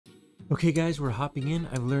Okay guys, we're hopping in.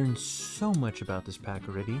 I've learned so much about this pack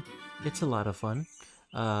already. It's a lot of fun.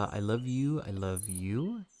 I love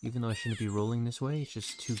you, even though I shouldn't be rolling this way, it's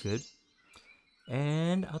just too good.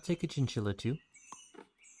 And I'll take a chinchilla too.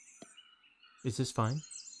 Is this fine?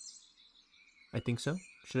 I think so.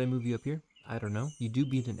 Should I move you up here? I don't know. You do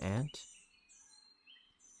beat an ant.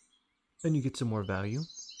 And you get some more value.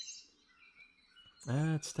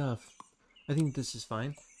 That's tough. I think this is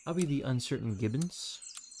fine. I'll be the uncertain Gibbons.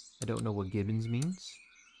 I don't know what Gibbons means.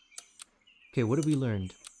 Okay, what have we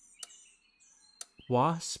learned?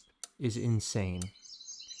 Wasp is insane.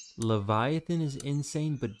 Leviathan is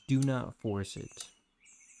insane, but do not force it.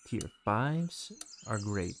 Tier 5s are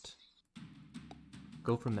great.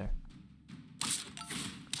 Go from there.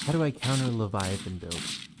 How do I counter Leviathan build?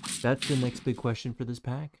 That's the next big question for this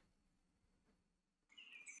pack.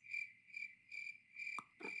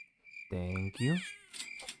 Thank you.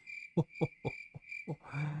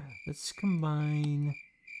 Let's combine.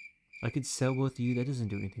 I could sell both of you. That doesn't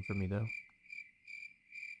do anything for me though.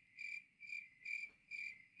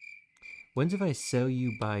 When's if I sell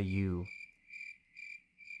you, buy you?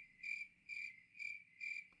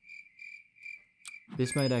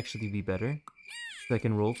 This might actually be better. So I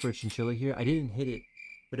can roll for a chinchilla here. I didn't hit it,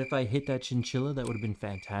 but if I hit that chinchilla, that would have been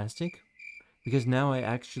fantastic. Because now I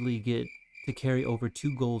actually get to carry over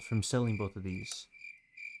 2 gold from selling both of these.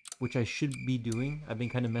 Which I should be doing. I've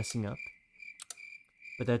been kind of messing up.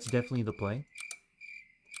 But that's definitely the play.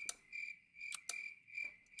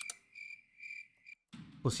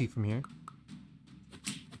 We'll see from here.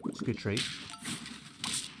 It's a good trade.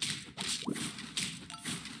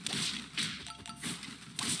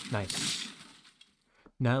 Nice.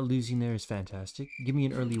 Not losing there is fantastic. Give me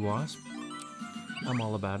an early wasp. I'm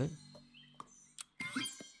all about it.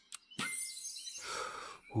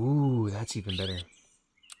 Ooh, that's even better.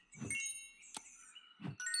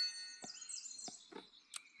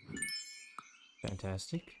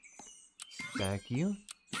 Fantastic. Stack you.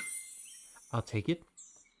 I'll take it.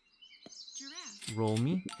 Giraffe. Roll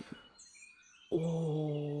me.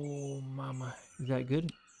 Oh, mama. Is that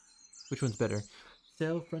good? Which one's better?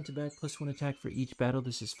 Sell front to back +1 attack for each battle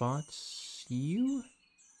this is fought. You?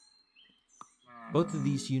 Both of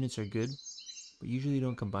these units are good, but usually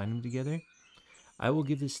don't combine them together. I will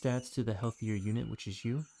give the stats to the healthier unit, which is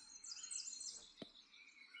you.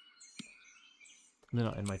 And then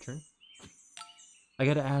I'll end my turn. I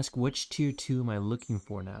gotta ask, which tier 2 am I looking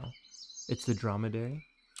for now? It's the dromedary.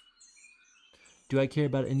 Do I care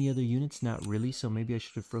about any other units? Not really, so maybe I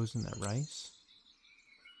should have frozen that rice.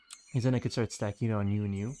 Because then I could start stacking it on you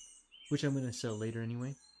and you, which I'm gonna sell later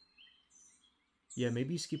anyway. Yeah,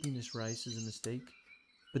 maybe skipping this rice is a mistake.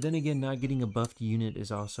 But then again, not getting a buffed unit is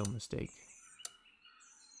also a mistake.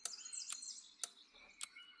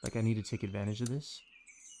 Like, I need to take advantage of this.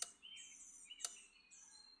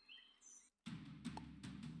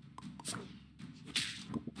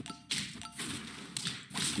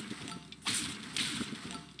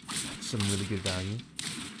 That's some really good value.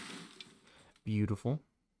 Beautiful.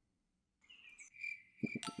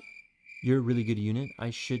 You're a really good unit. I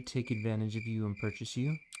should take advantage of you and purchase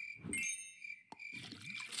you.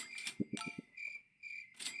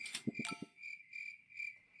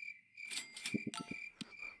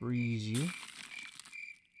 Freeze you.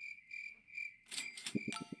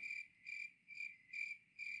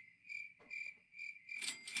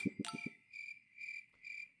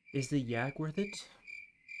 Is the yak worth it?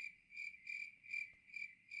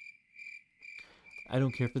 I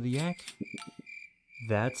don't care for the yak.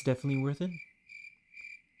 That's definitely worth it.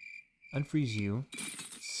 Unfreeze you.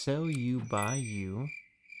 Sell you, buy you.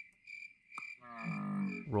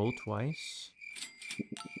 Roll twice.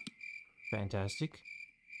 Fantastic.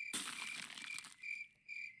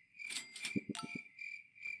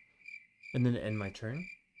 And then end my turn.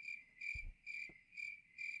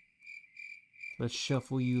 Let's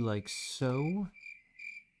shuffle you like so.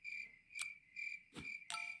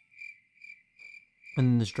 And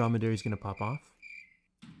then this dromedary is going to pop off.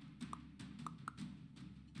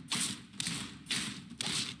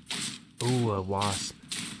 Oh, a wasp.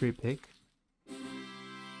 Great pick.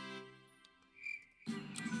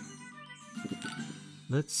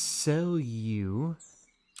 Let's sell you.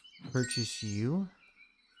 Purchase you.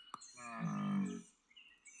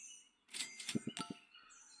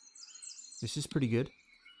 This is pretty good.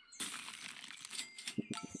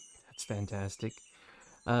 That's fantastic.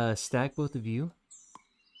 Stack both of you.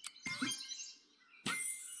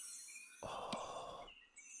 Oh,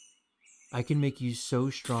 I can make you so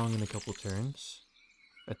strong in a couple turns.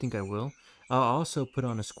 I think I will. I'll also put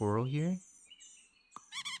on a squirrel here.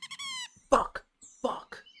 Fuck!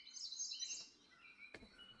 Fuck!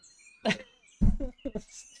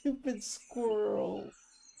 Stupid squirrel.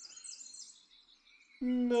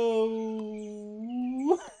 No.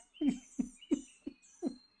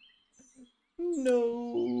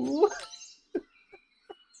 No.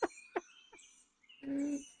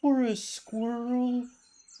 For a squirrel?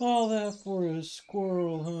 All that for a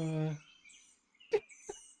squirrel, huh?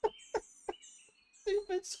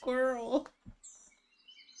 Stupid squirrel.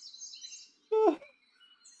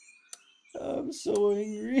 I'm so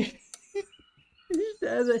angry.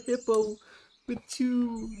 As a hippo with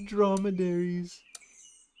 2 dromedaries.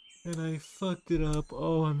 And I fucked it up.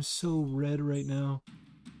 Oh, I'm so red right now.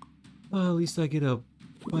 Well, at least I get a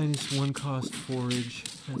 -1 cost forage.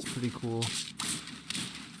 That's pretty cool.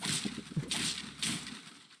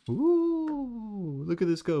 Ooh, look at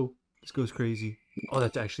this go. This goes crazy. Oh,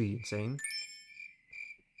 that's actually insane.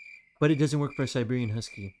 But it doesn't work for a Siberian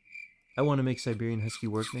Husky. I want to make Siberian Husky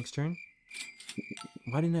work next turn.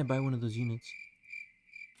 Why didn't I buy one of those units?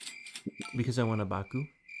 Because I want a Baku.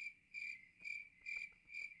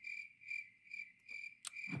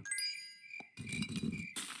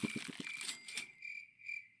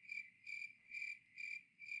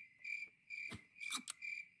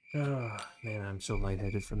 Oh, man, I'm so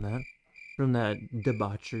lightheaded from that. From that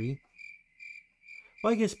debauchery.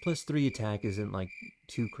 Well, I guess +3 attack isn't, like,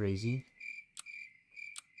 too crazy.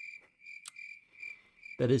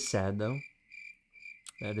 That is sad, though.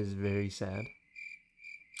 That is very sad.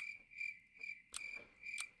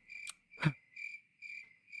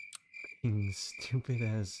 Fucking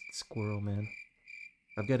stupid-ass squirrel, man.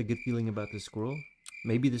 I've got a good feeling about this squirrel.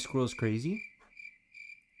 Maybe the squirrel's crazy.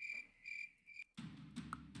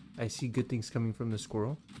 I see good things coming from the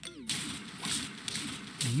squirrel.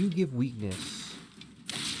 You give weakness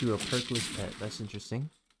to a perkless pet. That's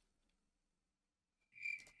interesting.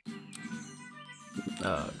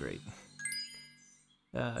 Oh, great.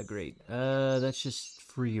 Great. That's just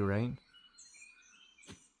free, right?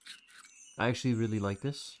 I actually really like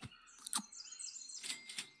this.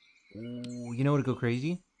 Ooh, you know what would go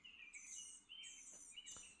crazy?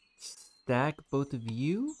 Stack both of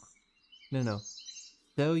you? No.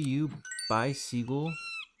 Sell you, buy Seagull.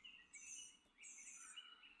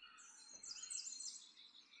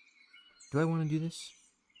 Do I want to do this?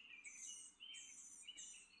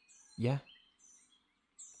 Yeah.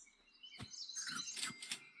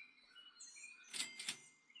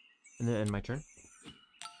 And then end my turn.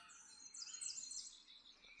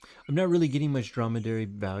 I'm not really getting much dromedary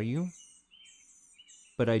value,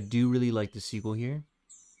 but I do really like the Seagull here.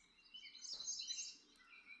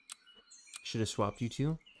 Should have swapped you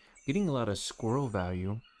two. Getting a lot of squirrel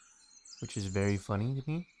value, which is very funny to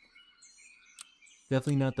me.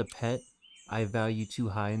 Definitely not the pet I value too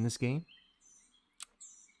high in this game.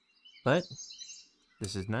 But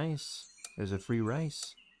this is nice. There's a free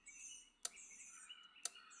rice.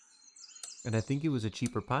 And I think it was a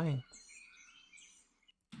cheaper pie.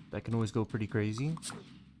 That can always go pretty crazy.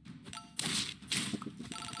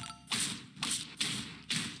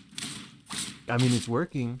 I mean, it's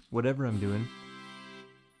working, whatever I'm doing.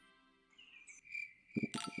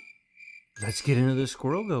 Let's get into the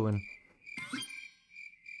squirrel going.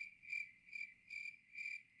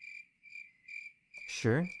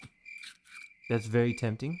 Sure. That's very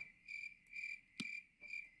tempting.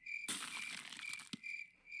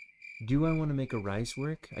 Do I want to make a rice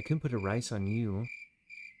work? I can put a rice on you.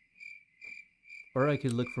 Or I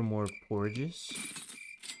could look for more porridges.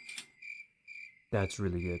 That's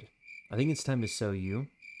really good. I think it's time to sell you.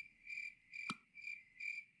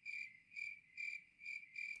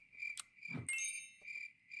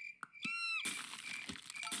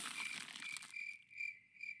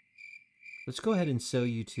 Let's go ahead and sell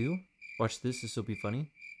you too. Watch this, this will be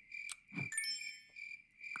funny.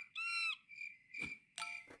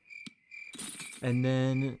 And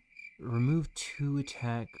then remove 2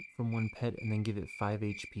 attack from 1 pet and then give it 5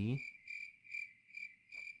 HP.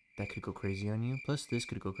 That could go crazy on you. Plus this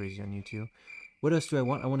could go crazy on you too. What else do I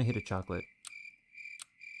want? I want to hit a chocolate.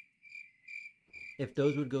 If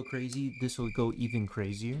those would go crazy, this will go even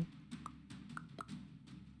crazier.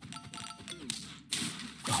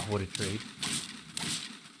 Oh, what a trade.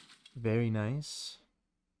 Very nice.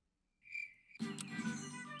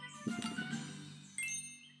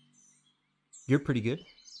 You're pretty good.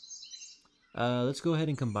 Let's go ahead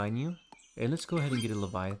and combine you. And let's go ahead and get a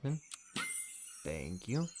Leviathan. Thank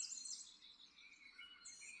you.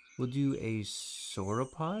 We'll do a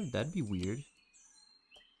sauropod. That'd be weird.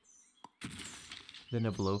 Then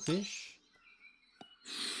a blowfish.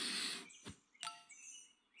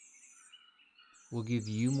 We'll give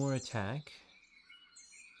you more attack.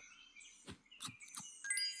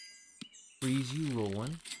 Freeze you, roll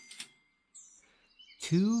 1.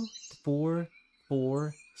 2, 4,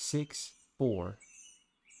 4, 6, 4.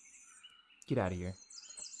 Get out of here.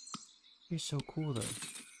 You're so cool, though.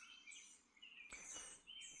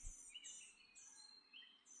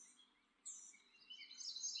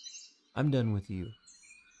 I'm done with you.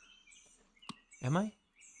 Am I?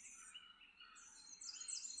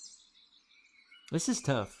 This is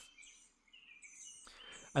tough.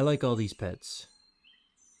 I like all these pets.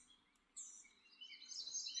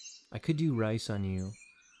 I could do rice on you.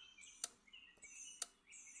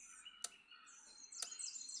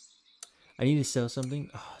 I need to sell something.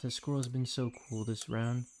 Oh, the squirrel's been so cool this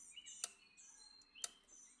round.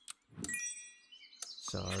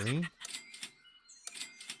 Sorry.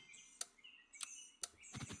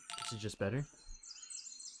 This is just better.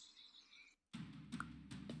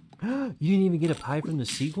 You didn't even get a pie from the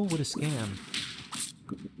seagull? What a scam.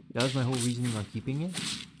 That was my whole reasoning on keeping it.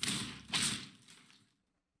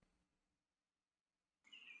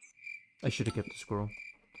 I should have kept the squirrel.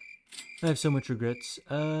 I have so much regrets.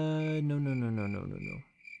 No. No.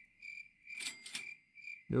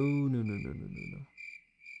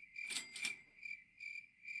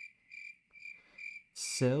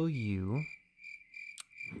 Sell you.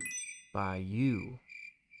 Buy you.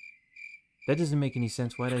 That doesn't make any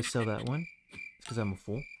sense. Why did I sell that one? It's because I'm a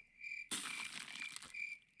fool.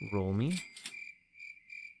 Roll me.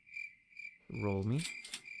 Roll me.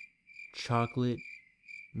 Chocolate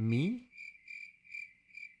me.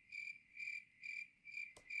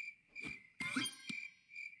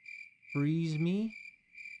 Freeze me.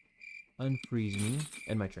 Unfreeze me.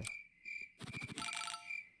 And my turn.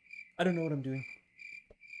 I don't know what I'm doing.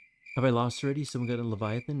 Have I lost already? Someone got a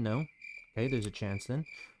Leviathan? No. Okay, there's a chance then.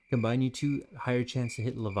 Combine you two, higher chance to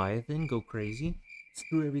hit Leviathan. Go crazy.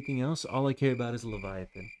 Screw everything else. All I care about is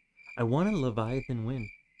Leviathan. I want a Leviathan win.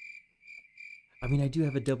 I mean, I do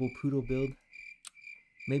have a double poodle build.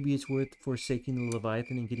 Maybe it's worth forsaking the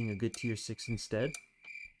Leviathan and getting a good tier 6 instead.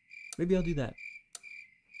 Maybe I'll do that.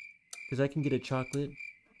 Because I can get a chocolate,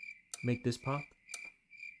 make this pop.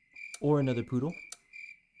 Or another poodle.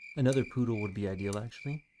 Another poodle would be ideal,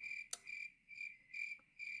 actually.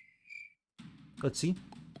 Let's see.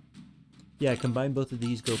 Yeah, combine both of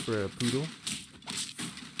these, go for a poodle.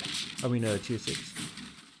 I mean, tier 6.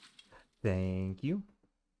 Thank you.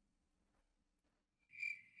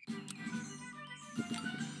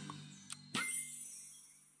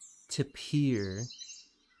 To peer.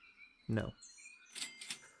 No.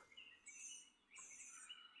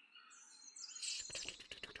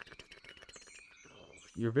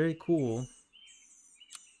 You're very cool.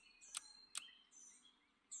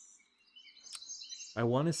 I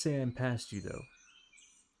want to say I'm past you, though.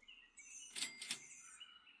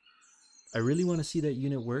 I really want to see that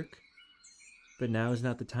unit work, but now is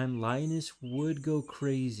not the time. Lioness would go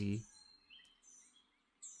crazy.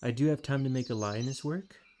 I do have time to make a lioness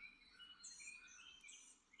work.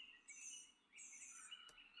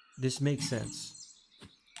 This makes sense,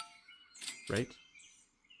 right?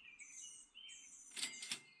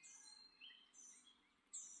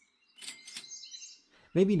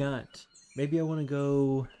 Maybe not. Maybe I want to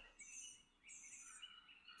go...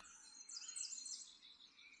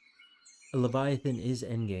 A Leviathan is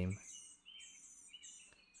endgame.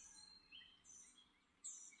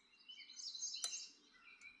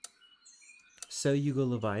 So you go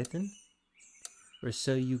Leviathan? Or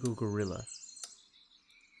so you go Gorilla?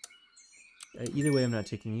 Either way, I'm not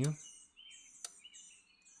taking you.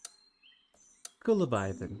 Go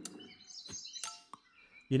Leviathan.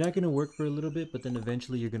 You're not going to work for a little bit, but then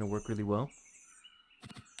eventually you're going to work really well.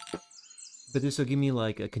 But this will give me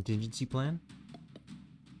like a contingency plan.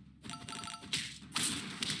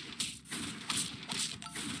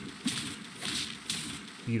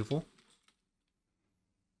 Beautiful.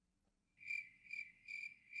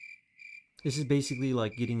 This is basically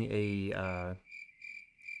like getting a,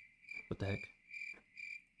 what the heck?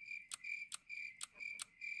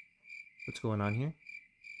 What's going on here?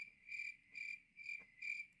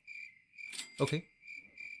 Okay.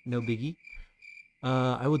 No biggie.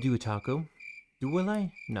 I will do a taco. Will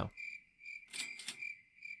I? No.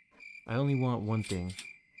 I only want one thing.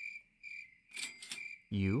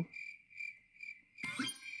 You.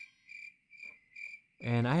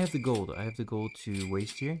 And I have the gold. I have the gold to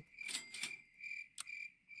waste here.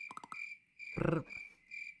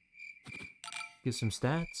 Give some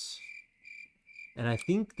stats. And I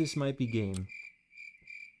think this might be game.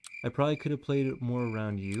 I probably could have played it more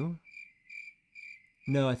around you.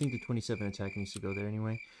 No, I think the 27 attack needs to go there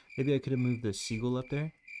anyway. Maybe I could have moved the Seagull up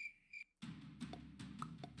there.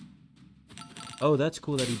 Oh, that's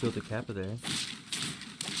cool that he built a Kappa there.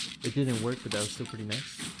 It didn't work, but that was still pretty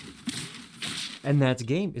nice. And that's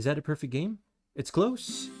game. Is that a perfect game? It's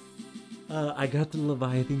close. I got the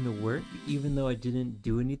Leviathan to work, even though I didn't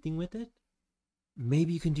do anything with it.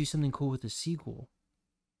 Maybe you can do something cool with the Seagull.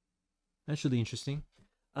 That's really interesting.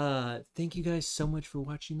 Thank you guys so much for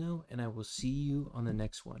watching, though, and I will see you on the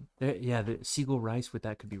next one. Yeah, the Seagull rice with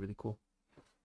that could be really cool.